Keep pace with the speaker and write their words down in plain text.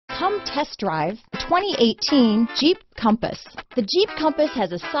Come test drive the 2018 Jeep Compass. The Jeep Compass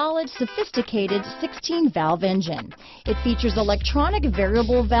has a solid, sophisticated 16-valve engine. It features electronic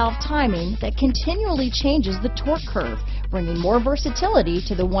variable valve timing that continually changes the torque curve, bringing more versatility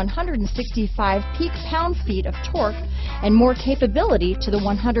to the 165 peak pound-feet of torque and more capability to the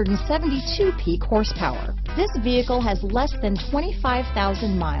 172 peak horsepower. This vehicle has less than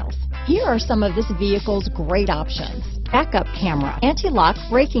 25,000 miles. Here are some of this vehicle's great options: backup camera, anti-lock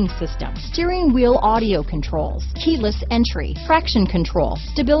braking system, steering wheel audio controls, keyless entry, traction control,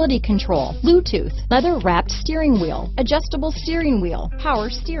 stability control, Bluetooth, leather-wrapped steering wheel, adjustable steering wheel,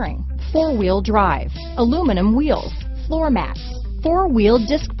 power steering, four-wheel drive, aluminum wheels, floor mats, four-wheel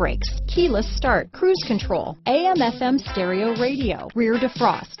disc brakes, keyless start, cruise control, AM/FM stereo radio, rear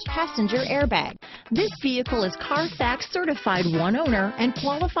defrost, passenger airbag. This vehicle is Carfax certified one owner and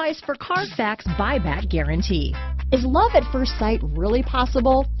qualifies for Carfax buyback guarantee. Is love at first sight really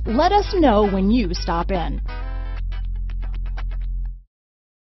possible? Let us know when you stop in.